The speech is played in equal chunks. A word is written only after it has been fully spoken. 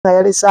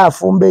yalese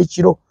afumba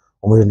ekiro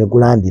omuliro ne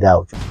gulandira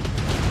awo.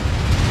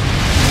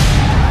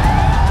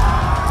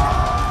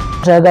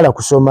 Tayagala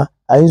kusoma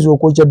ayinza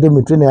okwokya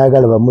Demetri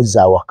nayagala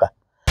bamuzza awaka.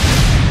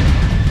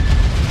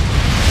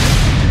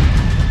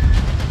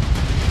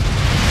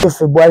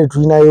 February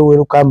tulinayo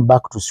welcome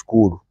back to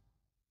school.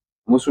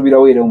 Musubira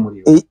were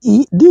omuliro.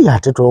 Di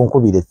ate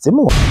tonkubira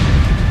essimu.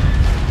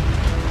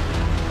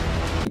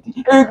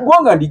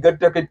 Gwanga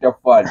ndigattako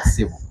ettaffaali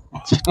ssebo.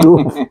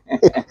 Kituufu.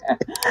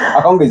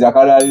 Akawungezi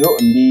akalalo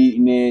ndi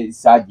ne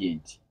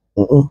sergeant.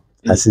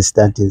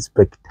 Assistant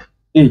inspector.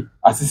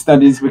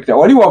 Assistant inspector.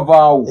 Wali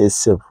wavaawo?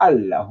 Ese.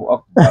 Allahu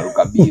akbar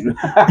kabiru.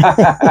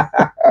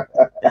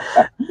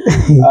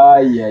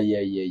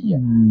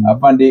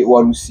 Apande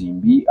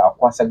Walusimbi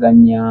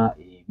akwasaganya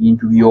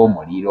ebintu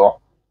by'omuliro.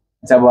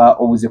 Nsaba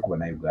obuze ku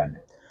Bannayuganda.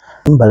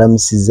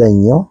 Mbalamusiza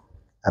nnyo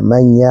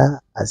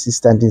amanya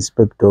Assistant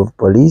Inspector of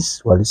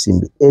Police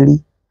Walusimbi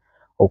Eli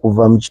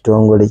okuva mu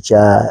kitongole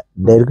kya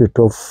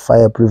Director of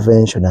Fire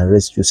Prevention and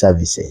Rescue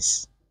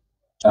Services.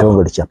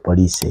 Kitongole kya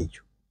police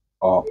ekyo.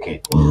 Okay.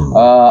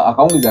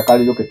 Akawungezi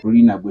akaliro ke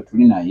tulina gwe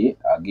tulinaye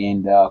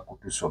agenda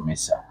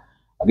kutusomesa.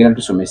 Agenda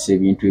tusomesa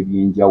ebintu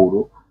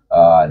ebyenjawulo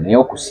naye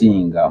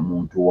okusinga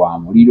muntu wa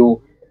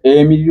muliro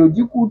emiriro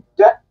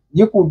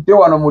gikutte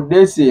wano mu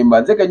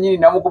Desemba nze kanyini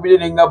namukubire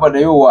n'engamba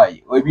naye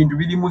owaaye ebintu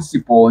birimu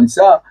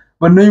siponsa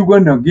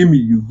Bannayuganda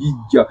ng'emiriro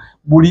gijja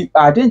buli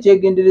ate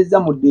nkyegendereza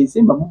mu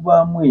Desemba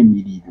muvaamu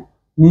emiriro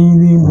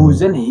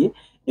nimbuuza naye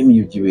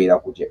emiriro gibeera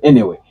kutya.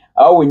 Anyway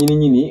awo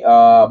wenyini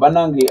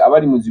banange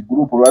abali mu zi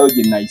group olwayo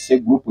gye nayise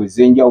group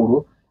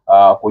ez'enjawulo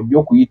kojja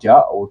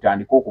okuyita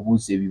otandika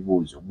okubuuza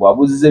ebibuuzo.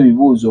 Bw'abuuziza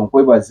ebibuuzo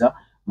nkwebaza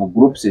mu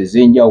groups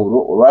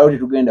ez'enjawulo olwayo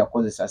tetugenda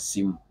kukozesa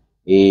ssimu.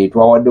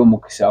 Twawadde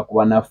omukisa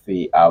kuba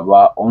naffe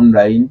aba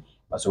online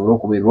basobole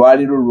okuba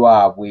erwaliro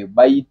lwabwe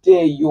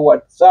bayiteeyo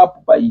WhatsApp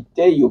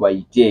bayiteeyo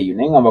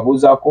naye nga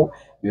mbabuuzaako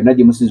byonna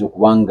gye musinza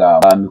okuba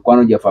nga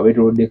mikwano gyaffe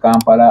abeetoolodde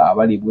Kampala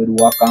abali bweru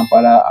wa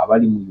Kampala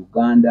abali mu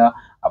Uganda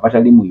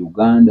abatali mu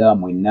Uganda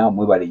mwenna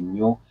mwebale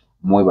nnyo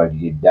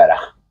mwebalire ddala.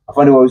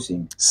 Afande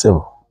Walusimbi.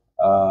 So.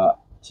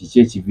 Kiki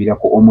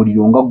ekiviirako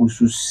omuliro nga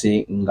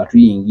gususse nga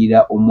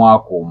tuyingira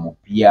omwaka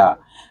omupya.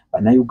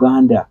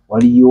 Bannayuganda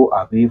waliyo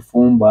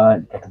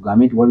abeefumba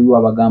katugambe nti waliyo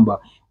abagamba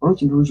waliwo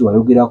kintu luki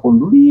wayogerako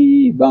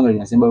luli bbanga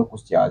linasembayo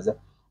kusityaza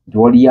nti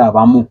waliyo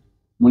abamu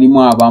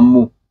mulimu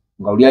abamu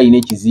nga oli alina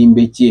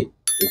ekizimbe kye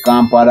e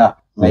Kampala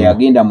nga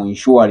yagenda mu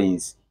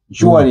insurance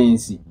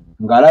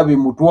ng'alaba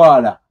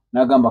emutwala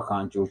n'agamba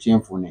kankyokye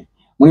nfune.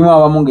 Mulimu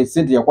abamu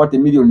ng'essente yakwata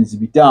millions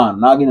 5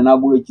 n'agenda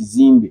n'agula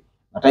ekizimbe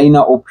nga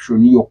talina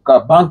option yokka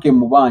banka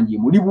mubanje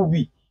muli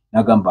bubi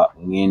n'agamba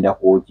ngenda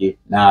kwokye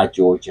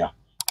n'akyokya.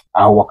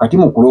 Awo wakati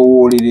mu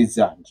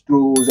kulowoolereza nti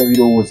tulowooza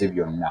birowooze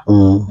byonna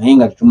naye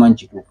nga tetumanyi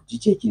kituufu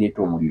kiki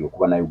ekireeta omuliro ku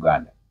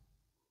Bannayuganda.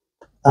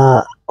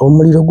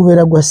 Omuliro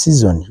gubeera gwa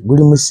season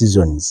gulimu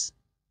seasons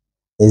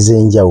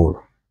ez'enjawulo.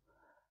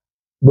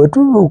 Bwe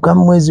tubuuka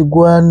mu mwezi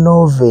gwa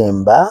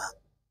November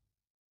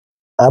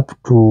up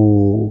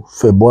to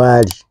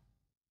February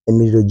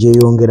emiriro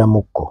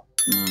gyeyongeramukko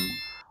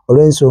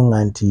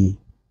olw'ensonga nti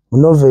mu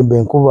November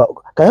enkuba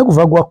kale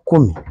kuva gwa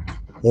 10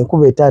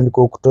 enkuba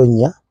etandika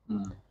okutonnya.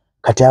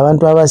 Kati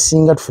abantu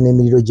abasinga tufuna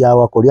emiriro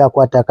gy'awaka oli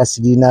akwata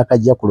akasigiri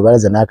n'akajja ku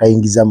lubalaza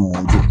n'akayingiza mu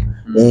nju.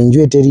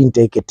 Enju eteri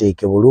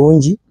nteeketeeke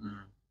bulungi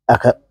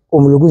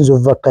omuliro guyinza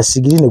ova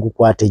kasigiri ne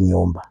gukwata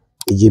ennyumba.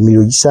 Egyo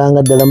emiriro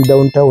gisanga ddala mu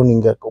downtown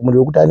nga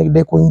omuliro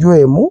gutandikidde ku nju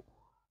emu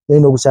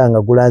naye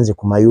n'ogusanga gulanze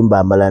ku mayumba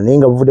amalala naye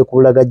nga buvudde ku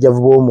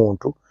bulagajjavu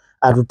bw'omuntu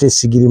atutte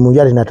essigiri mu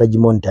nju ate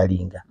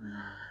n'atagimonitalinga.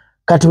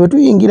 Kati bwe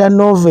tuyingira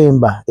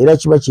November era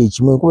kiba kye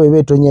kimu enkuba eba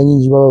etonnya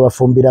nnyingi baba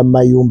bafumbira mu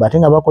mayumba ate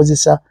nga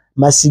bakozesa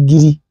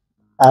masigiri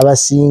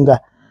abasinga.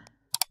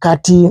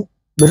 Kati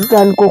bwe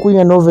tutandika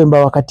okuyingira November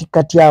wakati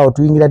kati awo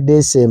tuyingira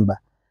December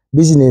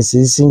bizinesi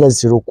ezisinga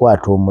zitera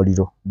okukwata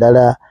omuliro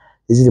ddala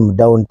eziri mu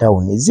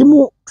downtown.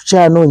 Ezimu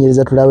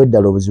tukyanoonyereza tulabe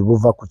ddala obuzibu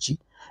buva ku ki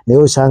naye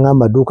osanga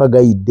amaduuka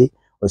gayidde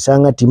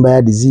osanga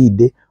timbayadi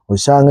ziyidde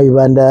osanga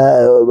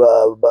bibanda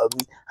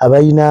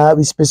abalina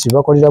bisipesi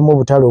bakoleramu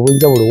obutale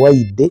obw'enjawulo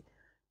wayidde.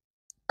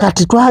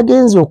 Kati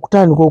twagenze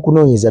okutandika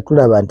okunoonyeza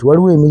tulaba nti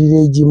waliwo emiriro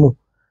egimu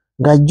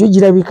nga jjo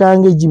girabika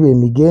ng'egiba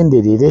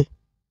emigenderere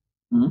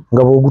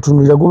nga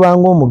bw'ogutunulira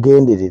gubanga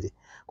omugenderere.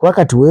 Kuba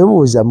kati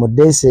weebuuza mu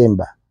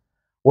December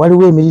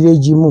waliwo emiriro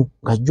egimu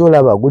nga jjo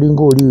olaba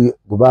gulinga oli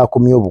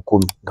gubaakumye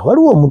obukumi nga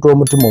waliwo omuntu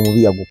omutima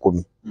omubi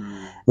yagukumi.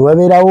 Ne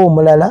wabeerawo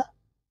omulala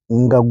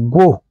nga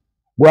gwo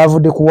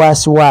gwavudde ku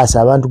waasiwaasi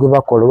abantu gwe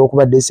bakola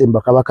olw'okuba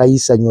December kaba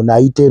kayisa nnyo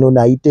naayita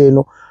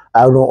eno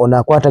ono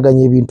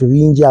akwataganya ebintu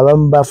bingi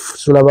abamu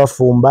basula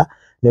bafumba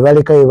ne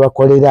baleka bye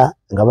bakolera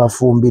nga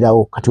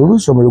bafumbirawo. Kati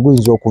oluusi omuliro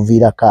guyinza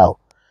okuviirako awo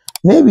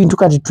n'ebintu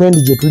kati trend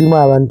gye tulimu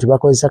abantu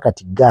tebakozesa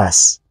kati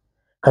gaasi.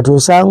 Kati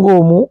osanga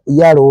omu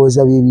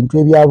yalowooza bye bintu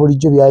ebya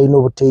bulijjo byalina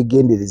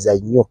obuteegendereza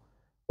nnyo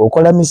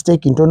okola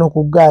mistake ntono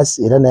ku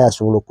gaasi era naye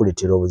asobola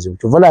okuleetera obuzibu.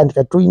 Kyova nti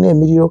kati tulina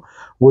emiriro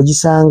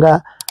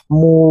ng'ogisanga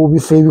mu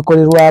bifo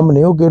ebikolerwamu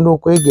naye ogenda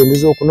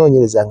okwegendeza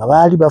okunoonyereza nga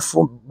baali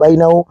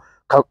balinawo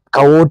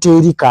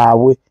kawoteri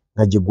kaabwe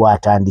nga gye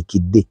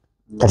gwatandikidde.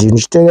 Kati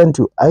nikitegeeza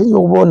nti ayinza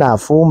okubaona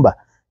afumba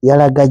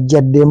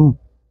yalagajjaddemu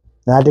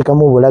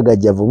n'ateekamu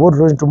obulagajjavu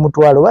bw'otulo ne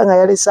tumutwala oba nga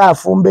yalese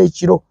afumba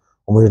ekiro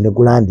omuliro ne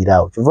gulandira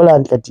awo. Kyova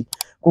nti kati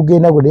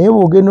kugenda naye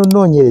bw'ogenda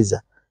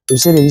onnoonyereza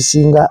ebiseera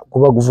ebisinga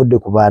kuba guvudde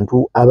ku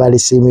bantu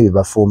abaleseemu ebyo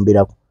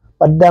bafumbirako.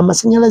 Wadde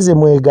amasannyalaze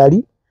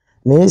mwegali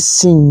naye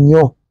si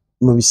nnyo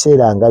mu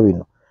biseera nga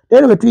bino.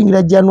 Leero bwe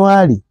tuyingira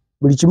January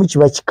buli kimu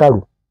kiba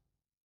kikalu.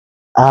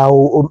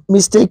 Awo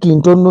mistake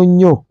ntono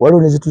nnyo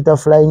waliwo ne zituyita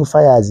flying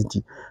fires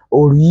nti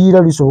oluyiira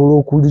lusobola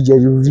okulijja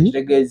luli.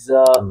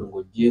 Kitegeeza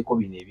ng'oggyeko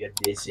bino ebya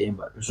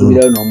December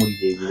tusuubirayo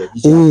n'omuliro ebira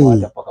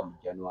gikyakwata paka mu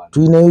January.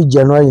 Tulinayo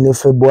January ne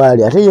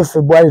February ate ye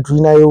February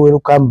tulinayo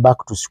welcome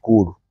back to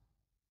school.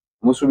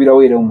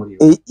 Musuubirawo era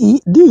omuliro.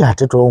 Ddi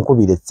ate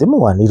tonkubira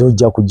essimu wano era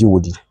ojja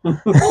kugiwulira.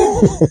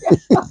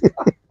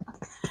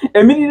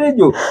 Emirire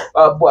egyo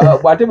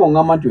bw'ate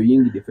bw'oŋŋamba nti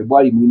oyingidde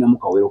February mulinamu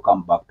ka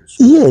welcome back to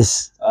school.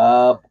 Yes.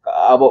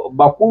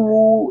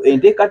 Bakulu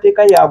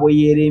enteekateeka yaabwe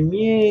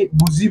yeremye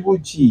buzibu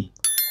ki?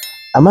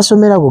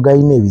 Amasomero ago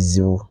galina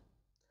ebizibu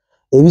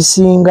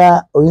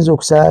ebisinga oyinza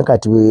okusanga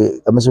kati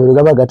amasomero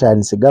gaba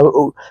gatandise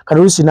kati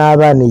oluusi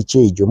n'abaana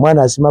ekyejo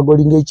omwana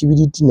asimagolinga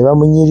ekibiriti ne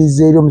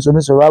bamunyiriza eri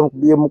omusomesa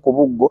bamukubyemu ku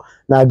buggo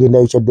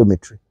n'agendayo kya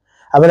dormitory.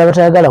 Abalala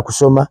batayagala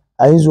kusoma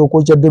ayinza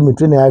okwokya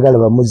dormitory n'ayagala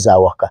bamuzza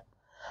awaka.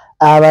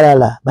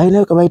 Abalala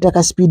balinayo kabayita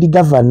ka speed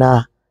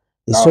governor.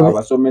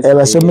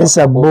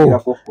 Abasomesa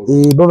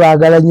bo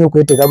baagala nnyo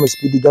okweteeka mu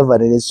speed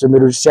governor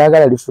n'essomero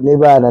kyagala lifune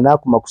baana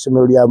n'akuma ku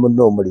ssomero lya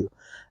munno omuliro.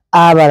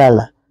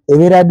 Abalala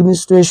ebeera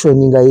administration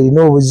nga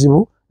erina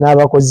obuzibu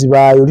n'abakozi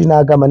baayo oli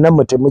n'agamba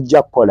nammwe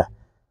temujja kukola.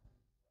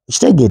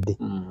 Kitegedde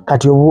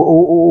kati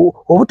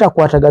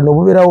obutakwatagana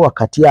obubeerawo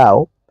wakati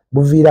awo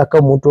buviirako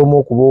omuntu omu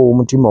okuba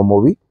omutima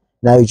omubi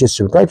n'ayokya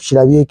essomero. Twali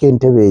tukirabyeko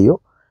entebe eyo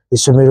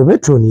essomero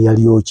Betroni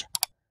yalyokya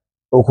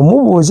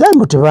okumubuuza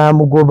mbu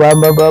tebamugoba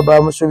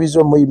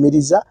bamusuubiza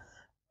omuyimiriza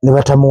ne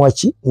batamuwa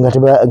ki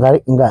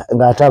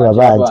ng'ate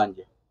ababanja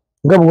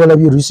nga bwe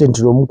walabye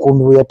recently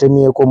omukuumi bwe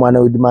yatemyeko omwana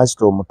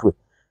w'Headmaster omutwe.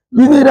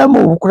 Bibeeramu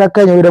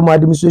obukulakkanya obeera mu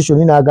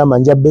administration n'agamba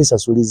nja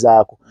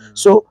beesasulizaako.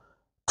 So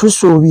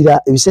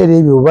tusuubira ebiseera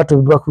ebyo oba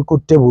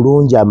tebibakikutte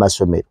bulungi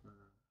amasomero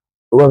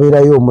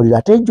wabeerayo omuliro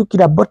ate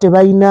jjukira bo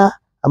tebalina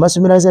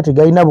amasomero agasa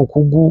tegalina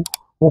bukugu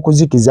mu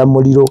kuzikiza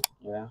muliro.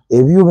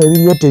 Ebyuma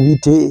ebiriyo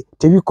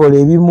tebikola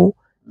ebimu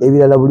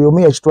ebirala buli omu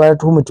yakitwala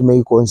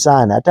tume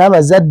concern ate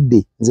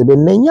abazadde nze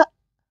bennenya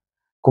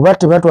kuba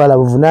tebatwala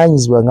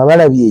buvunaanyizibwa nga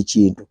balabye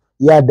ekintu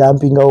ye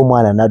adampingawo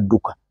omwana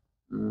n'adduka.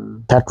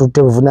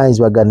 Tatutte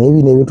buvunaanyizibwa gana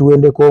ebino ebintu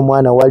wendeko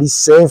omwana wali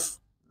safe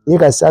ye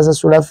kasi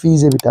asasula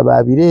fees ebitabo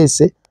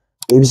abireese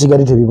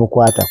ebisigadde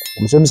tebimukwatako.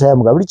 Omusomesa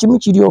yamuga buli kimu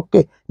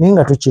kiryokke naye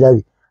nga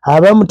tukirabye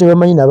abamu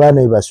tebamanyi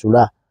n'abaana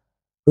bebasula.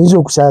 Oyinza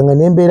okusanga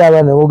n'embeera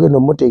abaana bogenda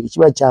omuteeka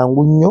kiba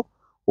kyangu nnyo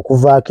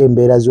okuvaako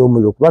embeera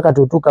z'omuliro kuba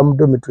kati otuuka mu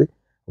dormitory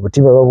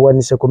obutimba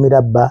babuwanise ku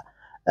mirabba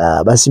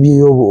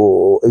basibyeyo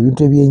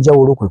ebintu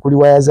eby'enjawulo kwe kuli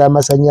waya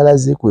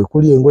z'amasannyalaze kwe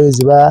kuli engoye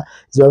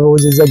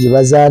zebabawozezza gye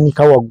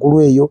bazaanika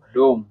waggulu eyo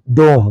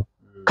doomu.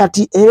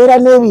 Kati ebeera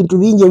n'ebintu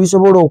bingi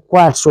ebisobola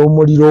okukwatisa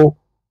omuliro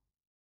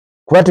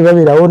kuba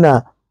tebabeerawo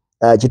na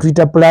kye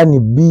tuyita plan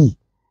B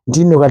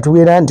nti nno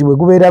katubeera nti bwe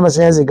gubeera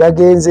amasannyalaze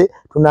gagenze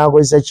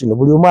tunaakozesa kino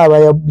buli omu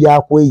aba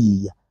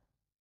byakweyiiya.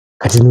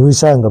 Kati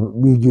niwisanga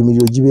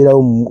emiriro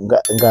gibeerawo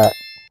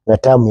nga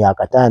taamu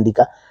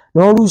yakatandika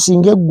n'oluusi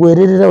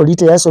ng'eggwererera oli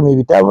teyasoma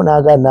ebitabo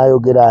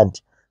n'ayogera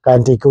nti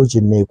kanteekewo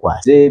kye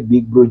nneekwasa.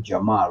 Big Bro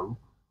Jamal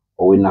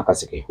ow'e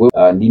Nakaseke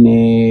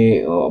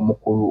ndine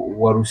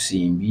omukulu wa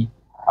Lusimbi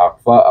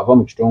ava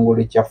mu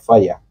kitongole kya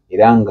fire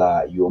era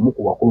nga y'omu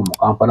ku bakulu mu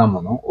Kampala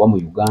muno oba mu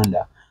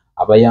Uganda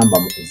abayamba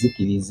mu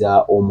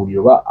kuzikiriza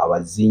omuliro ba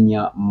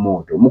abazinya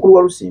moto. Omukulu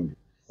wa Lusimbi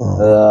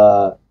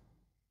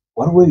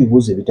waliwo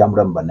ebibuuzo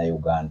ebitambula mu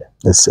bannayuganda.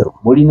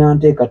 Mulina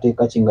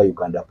nteekateeka ki nga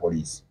Uganda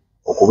Police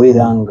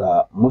okubeera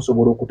nga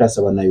musobola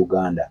okutaasa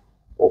bannayuganda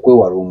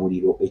okwewala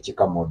omuliro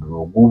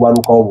ekikamoddolo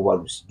gubalukawo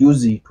bubalusi.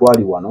 Juzi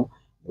twali wano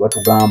ne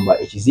batugamba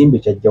ekizimbe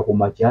kyajja ku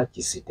makya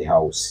ki City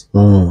House.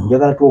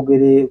 Njagala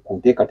twogere ku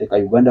nteekateeka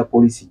Uganda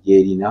Police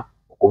gy'erina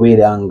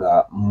okubeera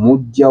nga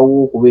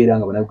mujjawo okubeera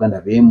nga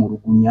bannayuganda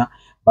beemulugunya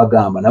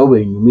bagamba nabo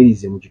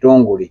benyumirize mu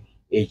kitongole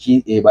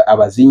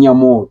abazinya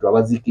moto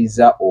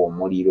abazikiriza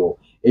omuliro.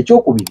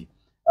 Ekyokubiri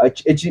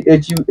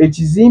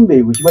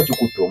ekizimbe bwe kiba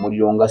kikutte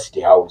omuliro nga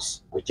City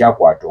House bwe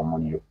kyakwata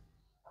omuliro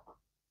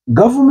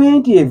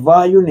gavumenti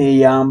evaayo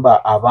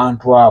n'eyamba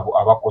abantu abo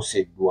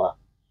abakoseddwa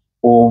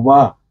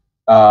oba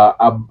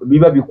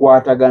biba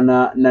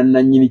bikwatagana na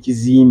nannyini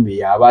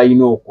kizimbe aba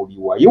alina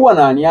okuliwa ye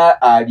wano ani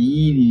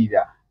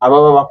aliyiririra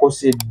ababa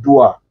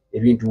bakoseddwa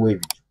ebintu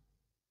weebityo.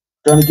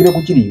 Tutandikire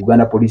ku kiri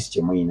Uganda Police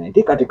kye muyina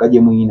enteekateeka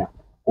gye muyina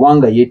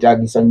kubanga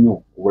yeetaagisa nnyo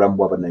ku bulamu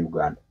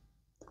bw'abannayuganda.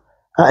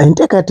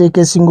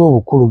 Enteekateeka esinga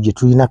obukulu gye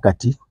tulina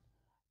kati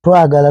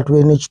twagala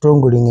tubeere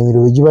n'ekitongole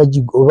ng'emiriro giba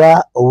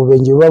oba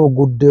obubenje buba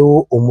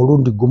buguddewo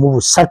omulundi gumu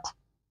busatu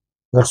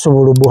nga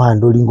tusobola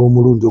obuhandolinga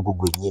omulundi ogwo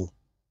gwennyini.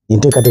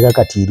 Enteekateeka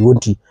kati eriwo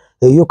nti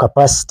eyo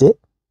kapasite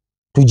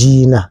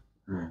tugiina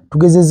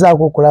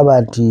tugezezaako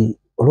okulaba nti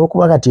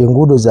olw'okuba kati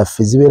enguudo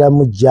zaffe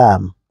zibeeramu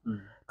jaamu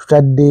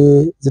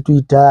tutadde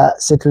zetuyita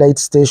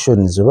satellite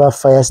stations oba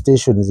fire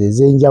stations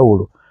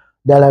ez'enjawulo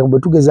ddala bwe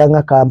tugeza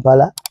nga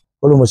Kampala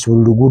almost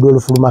buli luguudo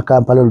olufuluma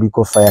Kampala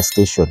luliko fire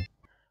station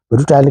bwe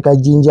tutandika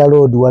Jinja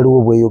Road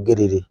waliwo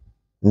Bweyogerere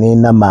ne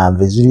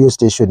Namanve ziriyo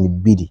station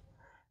 2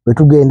 bwe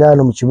tugenda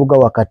wano mu kibuga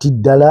wakati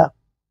ddala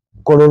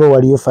Kololo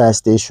waliyo fire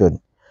station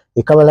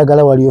e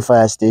Kabalagala waliyo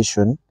fire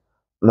station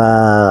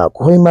na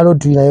Kohima Road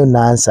tulinayo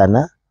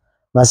Nansana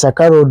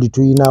Masaka Road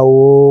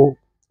tulinawo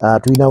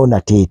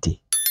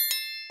Natete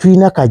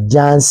tulina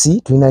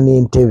Kajansi tulina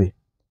n'Entebbe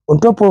on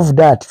top of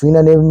that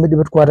tulina ne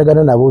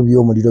tukwatagana nabo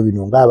by'omuliro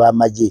bino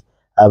ng'abamaje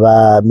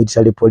aba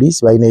military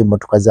police balina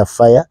emmotoka za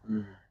fire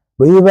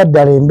bwe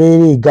baddala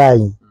embeera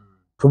egaanyi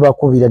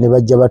tubakubira ne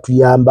bajja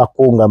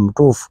batuyambako nga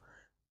mutuufu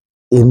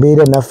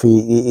embeera naffe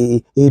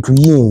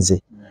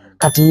etuyinze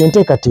kati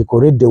enteekateeka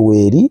oredde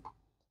weeri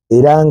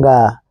era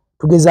nga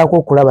tugezaako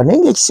okulaba naye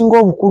ng'ekisinga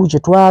obukulu kye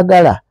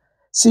twagala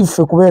si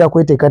ffe kubeera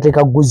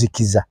kweteekateeka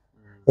guzikiza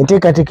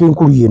enteekateeka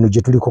enkulu yeno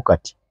gye tuliko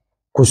kati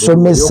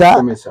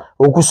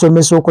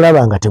okusomesa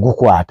okulaba nga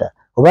tegukwata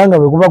obanga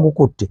bwe guba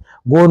gukutte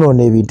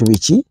gwonoona ebintu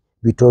biki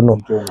bitono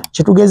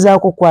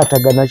kyetugezaako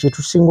okukwatagana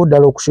kyetusinga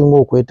ddala okusinga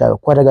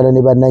okukwatagana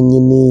ne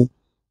bannannyini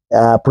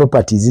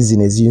properties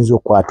zino eziyinza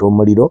okukwata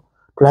omuliro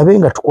tulabe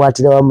nga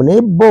tukwatira wamu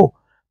naye bo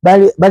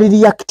bali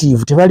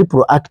reactive tebali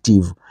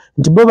proactive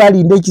nti bo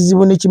balinda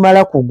ekizibu ne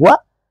kimala kugwa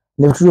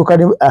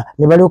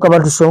ne balyoka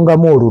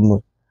batusongamu olunwe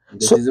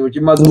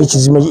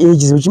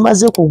ekizibu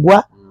kimaze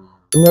kugwa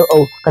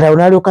kati awo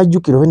nalyoka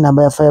ajjukira oba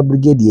ennamba ya fire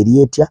brigade eri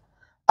etya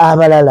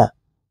abalala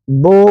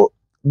bo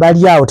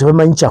bali awo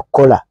tebamanyi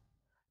kyakukola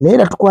naye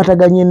era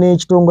tukwataganye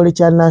n'ekitongole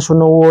kya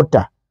national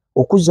water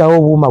okuzzaawo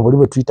obuuma buli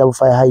bwe tuyita bu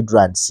fire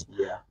hydrants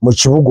mu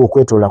kibuga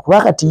okwetoola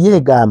kuba kati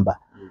yeegamba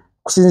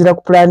kusinziira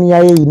ku pulaani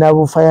yayo erina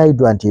bu fire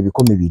hydrant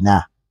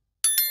 400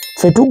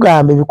 ffe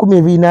tugamba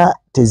 400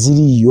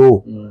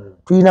 teziriiyo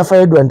tulina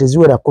fire hydrant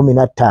ziwera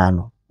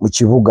 15 mu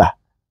kibuga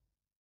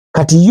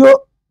kati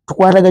yo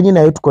tukwataganye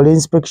nayo tukole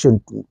inspection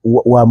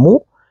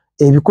wamu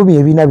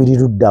 400 biri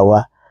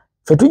luddawa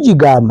ffe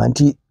tugigamba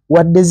nti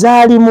wadde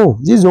zaalimu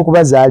ziza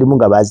okuba zaalimu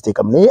nga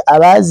baziteekamu naye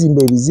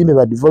abaazimba ebizimbe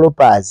ba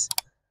developers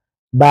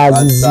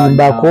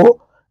bazizimbako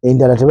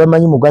endala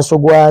tebamanyi mugaso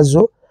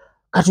gwazo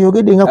kati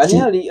yogedde nga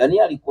ani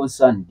ali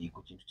concerned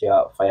ku kintu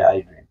kya fire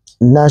hydrant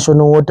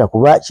national water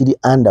kuba kiri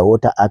under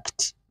water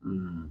act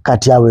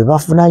kati awe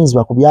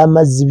bafunanyizibwa ku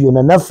by'amazzi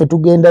byonna naffe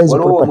tugenda ezo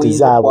property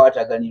zaabwe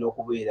kwataganira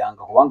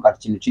okubeeranga kubanga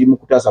kino kiri mu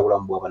kutaasa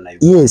bulamu bw'abannayo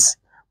yes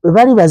bwe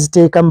bali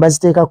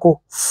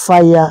baziteekako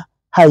fire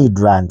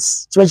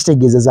hydrants kiba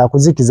kitegeeza za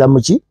kuzikiza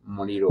muki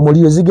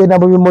muliro zigenda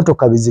mu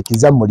bimotoka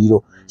bizikiza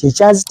muliro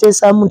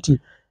kyekyaziteesamu nti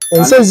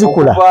ensi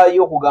ezikula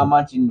okuvayo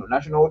okugamba nti nno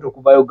national water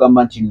okuvayo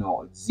okugamba nti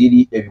nno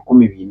ziri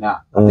 400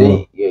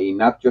 ate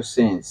in actual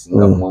sense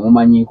nga mwe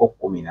mumanyiko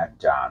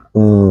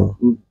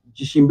 15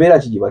 kishimbeera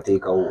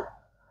kigibateekawo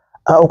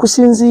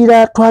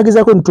okusinziira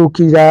twagezako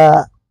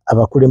nituukirira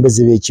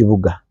abakulembeze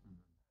b'ekibuga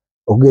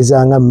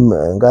okugeza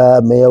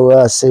nga meya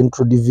wa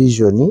Central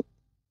Division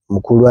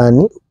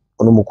mukulwani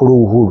ono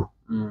mukulu Uhuru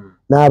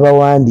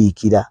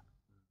n'abawandiikira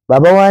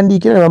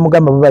ne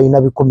bamugamba balina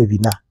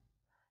 400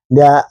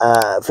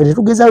 ffe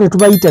tetugezaako ne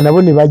tubayita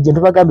nabo ne bajja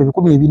tubagamba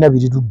 400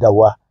 biri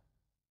luddawa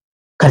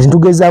kati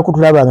tugezaako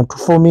tulaba nga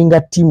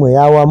tufominga ttiimu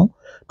eyawamu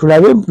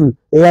tulabe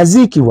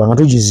eyaziikibwa nga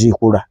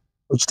tugiziikula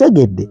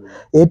okitegedde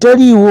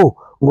eteriiwo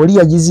ng'oli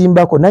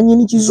yagizimbako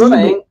nannyini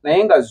kizimbe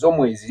naye nga zo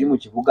mweziri mu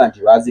kibuga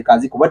nti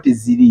bazikazi kuba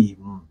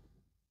teziriimu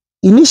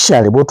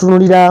initially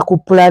bw'otunulira ku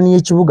pulaani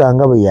y'ekibuga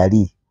nga bwe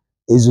yali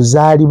ezo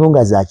zaalimu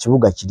nga za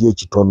kibuga kiri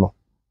ekitono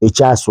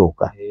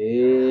ekyasooka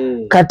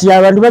kati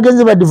abantu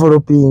bagenze ba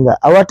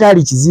developinga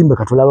awataali kizimbe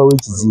katulabawo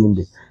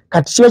ekizimbe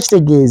kati kiba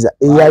kitegeeza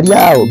eyali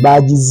awo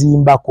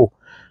bagizimbako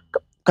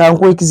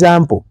kanku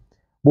example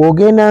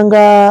bw'ogenda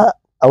nga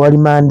awali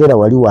Mandera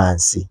wali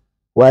wansi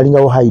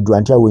walingawo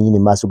hydrant awo wenyini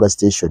maaso ga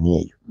station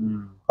eyo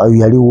ayo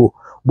yaliwo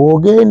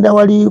bw'ogenda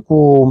wali ku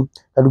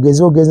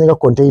katugeze ogenze nga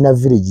container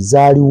village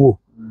zaaliwo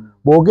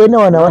bw'ogenda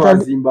wana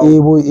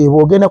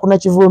bw'ogenda ku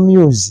Nakivubo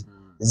Muse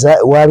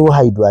waliwo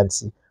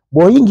hydrants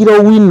bw'oyingira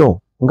Bwiino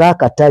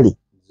ng'akatale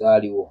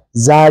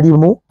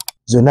zaalimu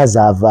zonna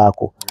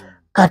zaavaako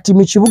kati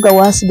mu kibuga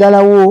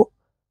waasigalawo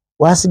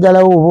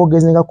oba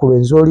ogenze nga ku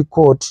Lwenzori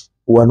Court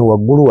wano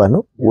waggulu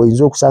wano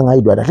oyinza okusanga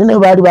hydrant ate nayo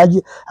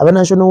baali aba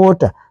national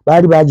water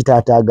baali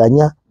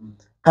bagitaataaganya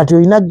kati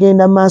olina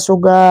kgenda mu maaso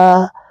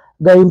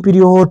ga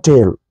Imperial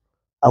Hotel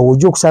awo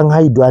ojja okusanga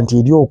hydrant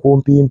eri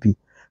okumpimpi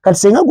kati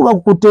senga guba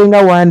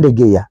kukutenga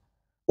Wandegeya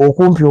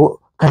okumpi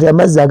kati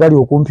amazzi agali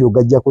okumpi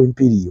ogajja ku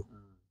Imperial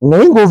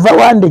naye ng'ova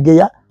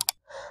Wandegeya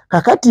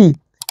kakati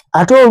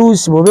ate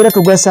oluusi bw'obeera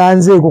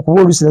tugasanzeeko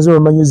kuba oluusi nazo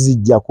bamanyi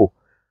zijjako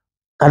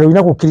kati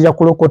olina kukkirira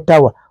ku Local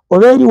Tower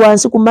oba eri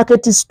wansi ku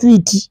Market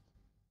Street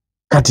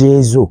kati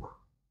ezo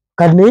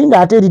kati naye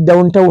ng'ate eri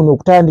downtown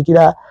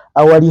okutandikira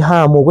awali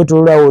Hamu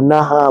okwetoloola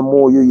wonna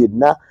Hamu oyo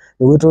yenna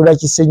ne weetoloola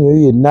Kisenyi oyo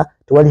yenna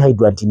tewali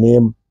hydrant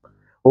n'emu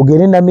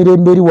ogende na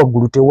mirembe eri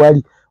waggulu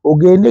tewali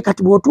ogende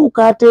kati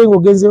bwotuuka ate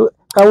ng'ogenze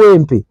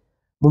Kawempe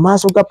mu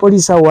maaso ga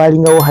poliisi awo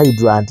walingawo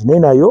hydrant naye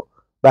nayo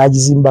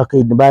bagizimbako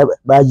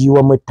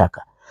bagiyiwamu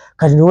ettaka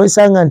kati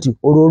niwesanga nti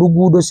olwo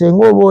oluguudo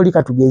senga oba oli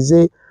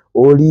katugeze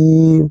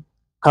oli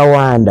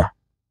Kawanda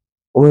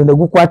olwo ne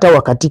gukwata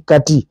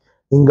wakati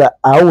nga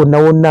awo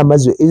wonna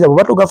amazzi eza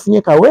bw'oba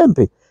togafunye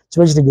Kawempe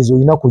kiba kitegeeza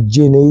olina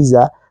kujja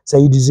eneiza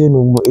sayidi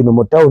zeno eno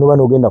mu ttawuni oba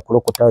n'ogenda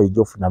kulokotawo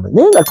egyofuna amazzi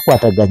naye nga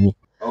tukwataganye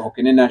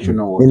ne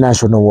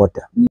national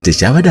water.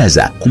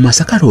 Tekyabadaza ku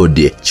Masaka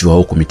Road,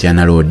 Chiwawo ku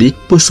Mityana Road,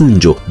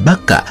 Busunjo,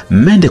 Baka,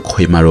 Mende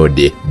Kohima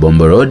Road,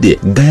 Bombo Road,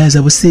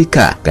 Gayaza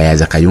Busiika,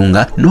 Gayaza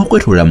Kayunga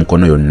n'okwetulula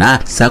Mukono yonna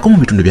saako mu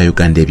bitundu bya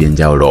Uganda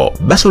eby'enjawulo.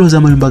 Basoloza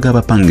amayumba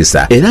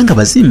g'abapangisa era nga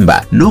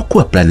bazimba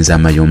n'okuwa pulaani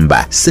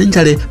z'amayumba.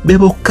 Ssentale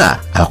Beebokya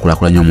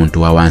abakulaakulanya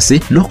omuntu wa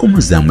wansi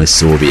n'okumuzzaamu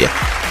essuubi.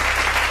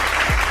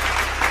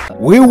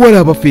 Weewala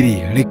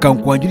abafere leka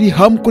nkwanjuli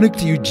Ham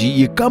Connect UG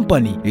ye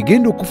company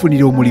egenda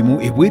okufunira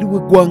omulimu ebweru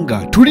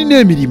w'eggwanga. Tulina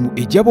emirimu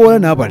egy'abawala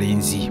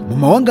n'abalenzi mu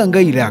mawanga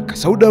nga Iraq,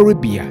 Saudi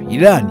Arabia,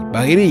 Iran,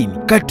 Bahrain,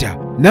 Qatar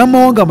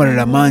n'amawanga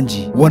amalala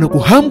mangi. Wano ku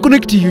Ham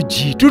Connect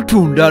UG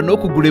tutunda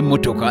n'okugula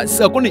emmotoka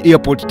ssaako ne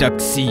airport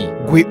taxi.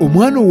 Gwe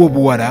omwana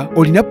ow'obuwala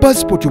olina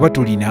passport oba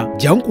tolina,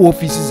 jangu ku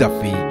ofiisi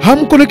zaffe.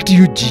 Ham Connect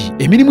UG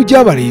emirimu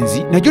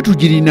gy'abalenzi nagyo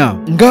tugirina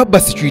nga ba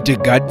security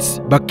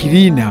guards, ba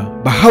cleaner,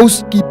 ba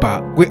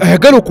housekeeper. Gwe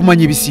ayagala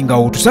okumanya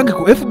ebisingawo tusange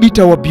ku FB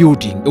Tower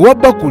Building ewa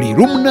Bakuli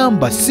room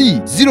number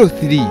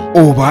C03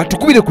 oba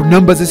tukubire ku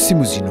namba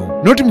z'essimu zino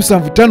noti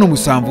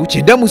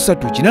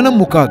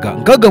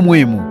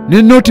 75579386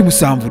 ne noti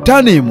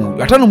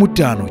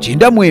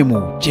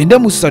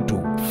 75515593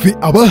 Fe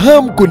aba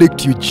Ham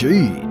Connect UG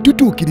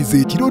tutuukiriza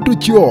ekirooto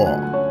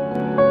kyo.